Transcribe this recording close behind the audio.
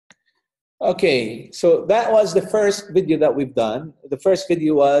Okay, so that was the first video that we've done. The first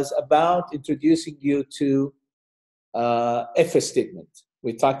video was about introducing you to if statement.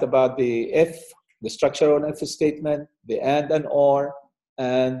 We talked about the if, the structure of an if statement, the and or,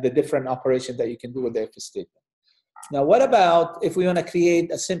 and the different operations that you can do with the if statement. Now, what about if we want to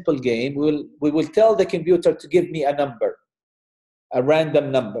create a simple game? We will tell the computer to give me a number, a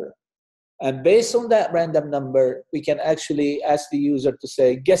random number. And based on that random number, we can actually ask the user to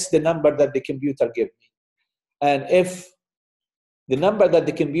say, guess the number that the computer gave me. And if the number that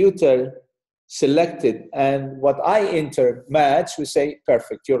the computer selected and what I enter match, we say,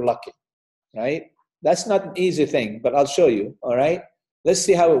 perfect, you're lucky, right? That's not an easy thing, but I'll show you, all right? Let's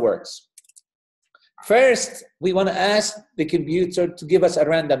see how it works. First, we want to ask the computer to give us a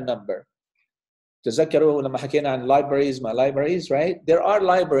random number. تذكروا لما حكينا عن libraries, my libraries, right? There are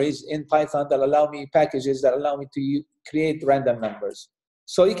libraries in Python that allow me, packages that allow me to create random numbers.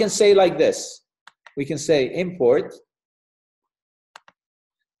 So you can say like this. We can say import.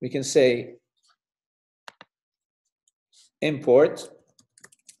 We can say import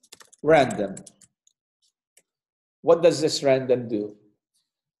random. What does this random do?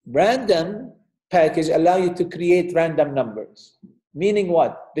 Random package allow you to create random numbers. Meaning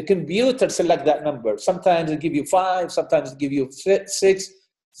what? The computer select that number. Sometimes it give you 5, sometimes it give you 6,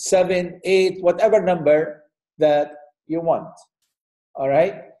 7, 8, whatever number that you want. All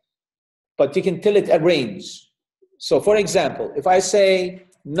right? But you can tell it a range. So for example, if I say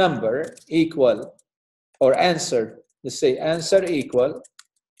number equal or answer, let's say answer equal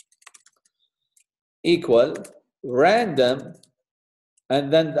random,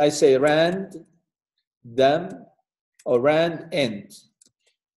 and then I say random or rand int,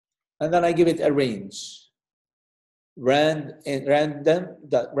 and then I give it a range, rand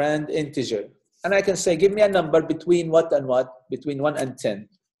integer, and I can say give me a number between what and what, between 1 and 10.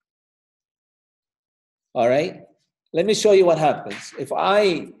 All right, let me show you what happens if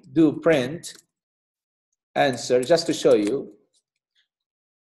I do print answer, just to show you.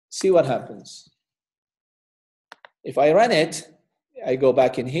 See what happens if I run it. I go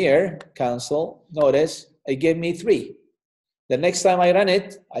back in here, console, notice it gave me 3. The next time I run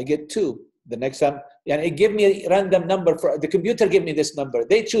it, I get 2. The next time, and it gave me a random number. For the computer give me this number.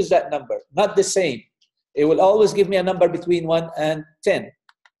 They choose that number, not the same. It will always give me a number between 1 and 10.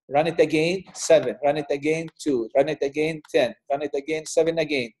 Run it again, 7. Run it again, 2. Run it again, 10. Run it again, 7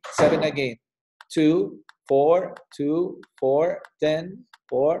 again. 7 again. 2, 4, 2, 4, 10,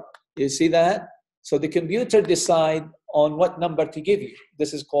 4. You see that? So the computer decide on what number to give you.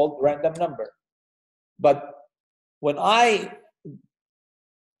 This is called random number. But if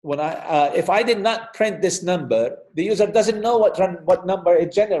I did not print this number, the user doesn't know what number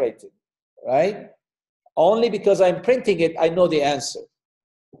it generated, right? Only because I'm printing it, I know the answer.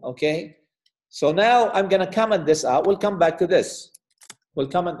 Okay? So now I'm going to comment this out. We'll come back to this. We'll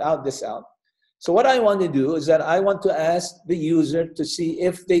comment out this out. So what I want to do is that I want to ask the user to see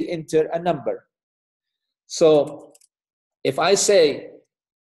if they enter a number. So if I say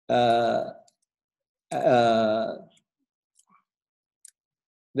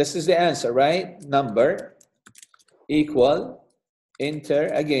this is the answer, right? Number equal, enter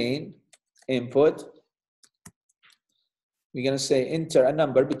again, input. We're going to say enter a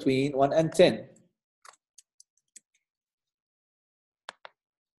number between 1 and 10.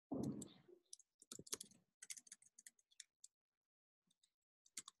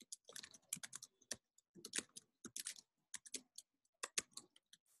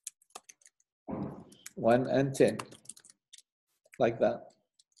 One and 10, like that.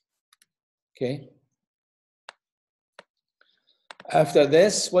 Okay. After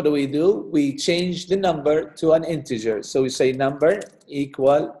this, what do? We change the number to an integer. So we say number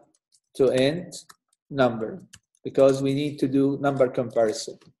equal to int number, because we need to do number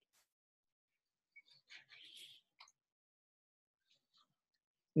comparison.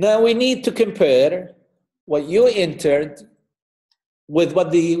 Now we need to compare what you entered with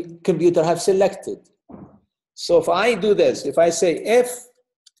what the computer have selected. So if I do this, if I say if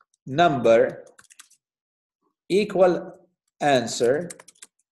number equal answer,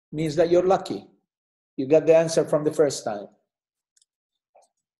 means that you're lucky. You got the answer from the first time.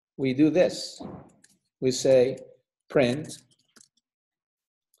 We do this. We say print,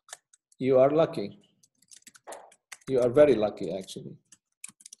 you are lucky. You are very lucky, actually.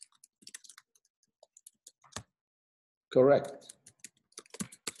 Correct.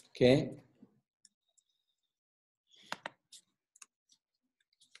 Okay.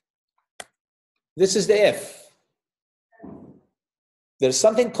 This is the if. There's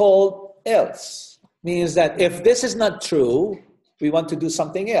something called else. Means that if this is not true, we want to do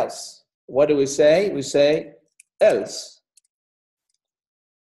something else. what do we say? We say else.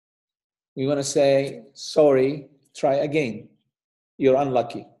 We want to say, sorry, try again. You're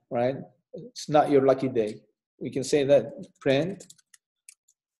unlucky, right? It's not your lucky day. We can say that, print,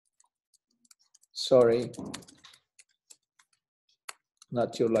 sorry,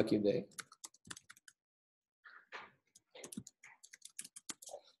 not your lucky day.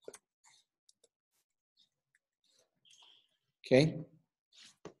 Okay.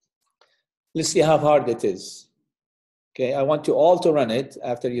 Let's see how hard it is. Okay, I want you all to run it.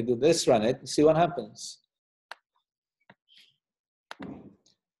 After you do this, run it, see what happens.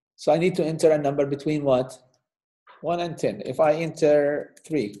 So I need to enter a number between what? 1 and 10. If I enter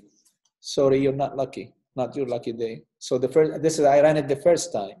 3, sorry, you're not lucky. Not your lucky day. So the first, I ran it the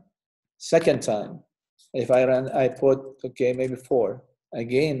first time. Second time, if I put, okay, maybe 4.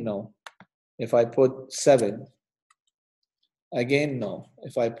 Again, no. If I put 7, again, no.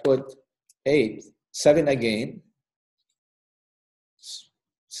 If I put 8, 7 again.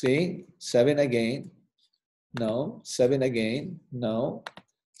 See, 7 again. No. 7 again. No.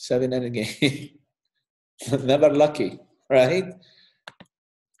 7 and again. Never lucky, right?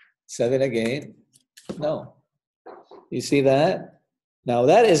 7 again. No. You see that? Now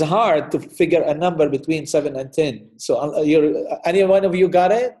that is hard to figure a number between 7 and 10. So any one of you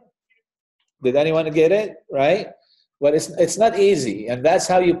got it? Did anyone get it? Right? But it's not easy. And that's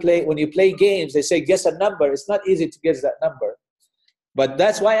how you play. When you play games, they say guess a number. It's not easy to guess that number. But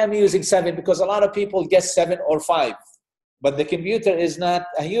that's why I'm using 7, because a lot of people guess 7 or 5. But the computer is not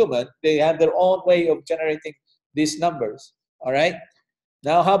a human. They have their own way of generating these numbers. All right?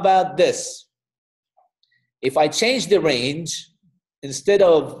 Now, how about this? If I change the range, instead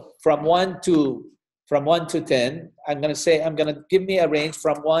of from 1 to 10, I'm going to say, I'm going to give me a range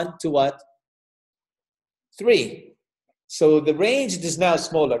from 1 to what? 3. So the range is now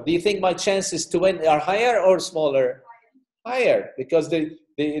smaller. Do you think my chances to win are higher or smaller? Higher, because the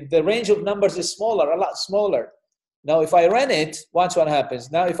range of numbers is smaller, a lot smaller. Now, if I run it, watch what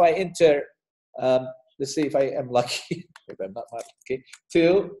happens. Now, if I enter, let's see if I am lucky. If I'm not lucky, okay.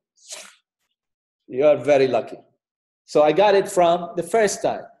 2, you are very lucky. So I got it from the first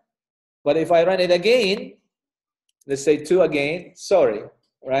time. But if I run it again, let's say 2 again, sorry,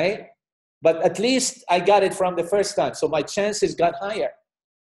 right? But at least I got it from the first time. So my chances got higher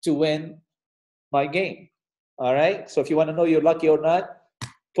to win my game. All right? So if you want to know you're lucky or not,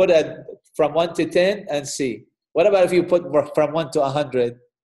 put it from 1 to 10 and see. What about if you put from 1 to 100?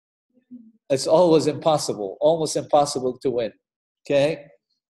 It's always impossible, almost impossible to win. Okay?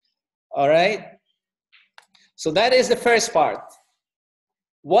 All right? So that is the first part.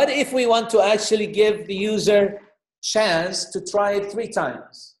 What if we want to actually give the user chance to try it 3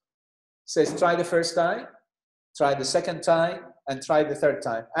 times? Says try the first time, try the second time, and try the third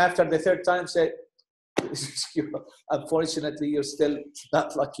time. After the third time, say, unfortunately, you're still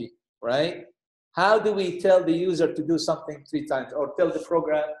not lucky, right? How do we tell the user to do something 3 times, or tell the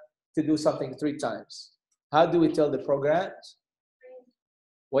program to do something 3 times? How do we tell the programs?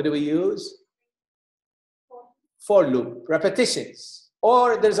 What do we use? For loop, repetitions.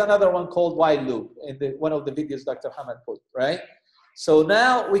 Or there's another one called while loop in one of the videos Dr. Hamad put, right? So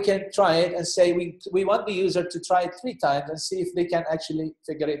now we can try it and say we want the user to try it 3 times and see if they can actually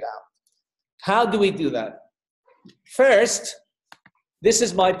figure it out. How do we do that? First, this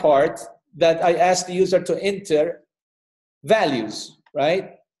is my part that I ask the user to enter values,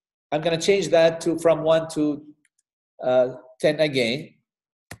 right? I'm going to change that to from 1 to 10 again.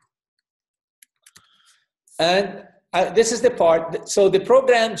 And this is the part. So the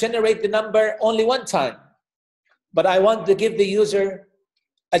program generates the number only 1 time. But I want to give the user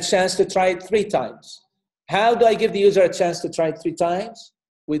a chance to try it 3 times. How do I give the user a chance to try it 3 times?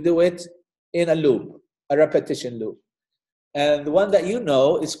 We do it in a loop, a repetition loop. And the one that you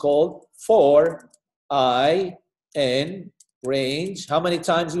know is called for I in range. How many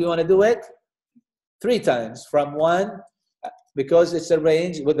times do we want to do it? 3 times. From 1, because it's a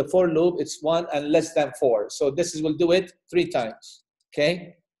range with the for loop, it's 1 and less than 4. So this is, we'll do it 3 times.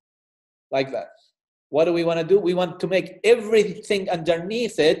 Okay? Like that. What do we want to do? We want to make everything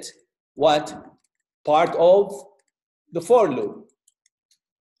underneath it what? Part of the for loop.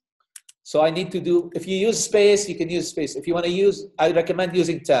 So I need to do, if you use space, you can use space. If you want to use, I recommend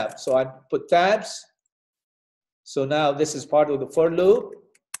using tabs. So I put tabs. So now this is part of the for loop.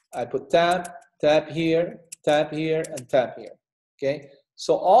 I put tab here, and tab here. Okay?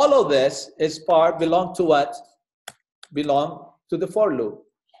 So all of this is belong to what? Belong to the for loop.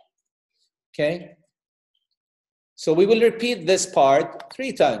 Okay? So we will repeat this part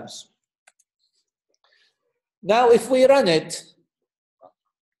 3 times. Now if we run it,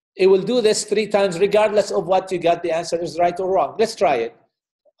 it will do this 3 times regardless of what you got, the answer is right or wrong. Let's try it.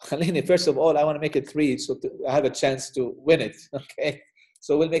 Khalini, first of all, I want to make it 3 so I have a chance to win it. Okay,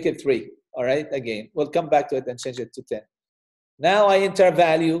 so we'll make it 3. All right, again, we'll come back to it and change it to 10. Now I enter a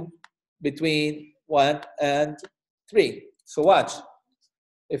value between 1 and 3. So watch.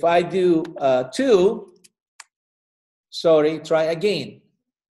 If I do 2, sorry, try again.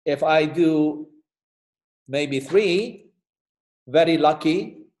 If I do maybe 3, very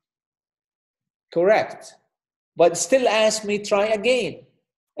lucky, correct. But still ask me, try again.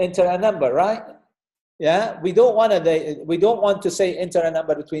 Enter a number, right? Yeah, we don't want to say enter a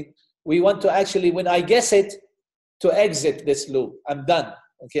number between. We want to actually, when I guess it, to exit this loop. I'm done.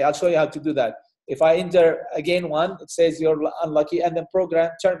 Okay, I'll show you how to do that. If I enter again 1, it says you're unlucky, and then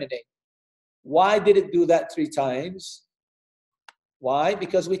program terminate. Why did it do that 3 times? Why?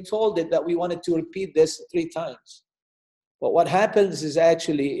 Because we told it that we wanted to repeat this 3 times. But what happens is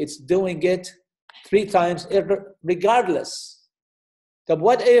actually it's doing it 3 times regardless. So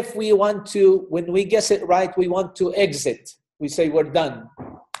what if we want to, when we guess it right, we want to exit? We say we're done.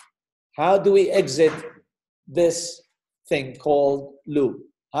 How do we exit this thing called loop?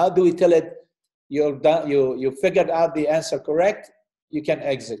 How do we tell it you're done, you figured out the answer correct, you can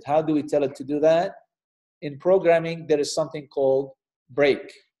exit? How do we tell it to do that? In programming, there is something called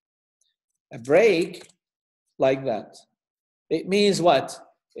break. A break like that. It means what?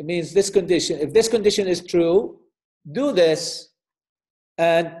 It means this condition. If this condition is true, do this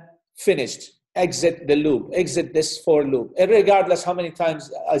and finished. Exit the loop. Exit this for loop. Regardless how many times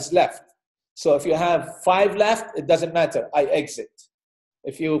is left. So if you have 5 left, it doesn't matter. I exit.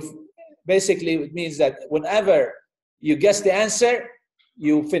 If you basically, it means that whenever you guess the answer,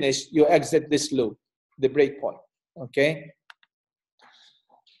 you finish. You exit this loop, the breakpoint. Okay.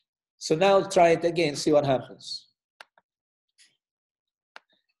 So now try it again. See what happens.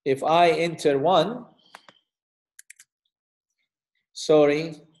 If I enter 1,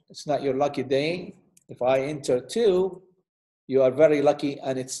 sorry, it's not your lucky day. If I enter 2, you are very lucky,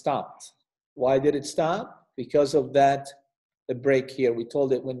 and it stopped. Why did it stop? Because of that, the break here. We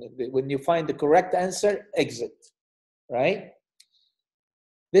told it when you find the correct answer, exit, right?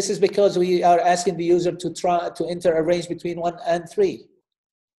 This is because we are asking the user to try to enter a range between 1 and 3.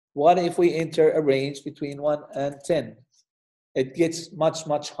 What if we enter a range between 1 and 10? It gets much,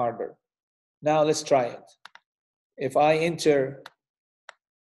 much harder. Now let's try it. If I enter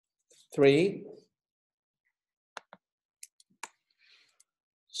 3,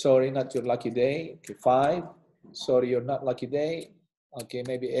 sorry, not your lucky day. Okay, 5, sorry, you're not lucky day. Okay,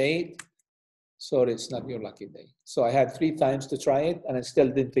 maybe 8, sorry, it's not your lucky day. So I had 3 times to try it, and I still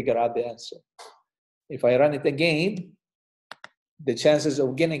didn't figure out the answer. If I run it again, the chances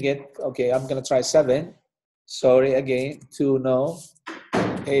of getting it, okay, I'm gonna try 7. Sorry, again, 2, no.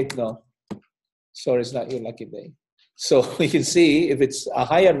 8, no. Sorry, it's not your lucky day. So we can see if it's a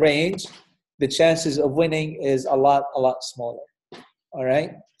higher range, the chances of winning is a lot smaller. All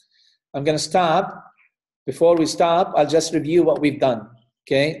right? I'm gonna stop. Before we stop, I'll just review what we've done,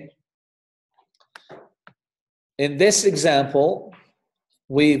 okay? In this example,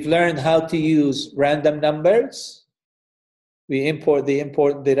 we've learned how to use random numbers. We import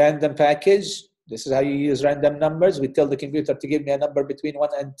the random package. This is how you use random numbers. We tell the computer to give me a number between 1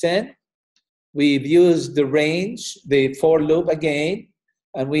 and 10. We've used the range, the for loop again,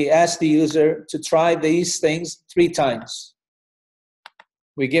 and we ask the user to try these things 3 times.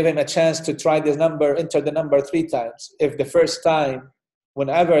 We give him a chance to try the number, enter the number 3 times. If the first time,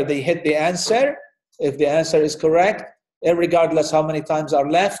 whenever they hit the answer, if the answer is correct, regardless how many times are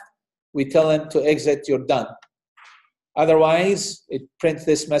left, we tell him to exit, you're done. Otherwise, it prints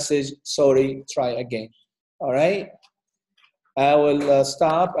this message, sorry, try again. All right? I will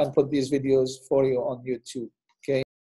stop and put these videos for you on YouTube.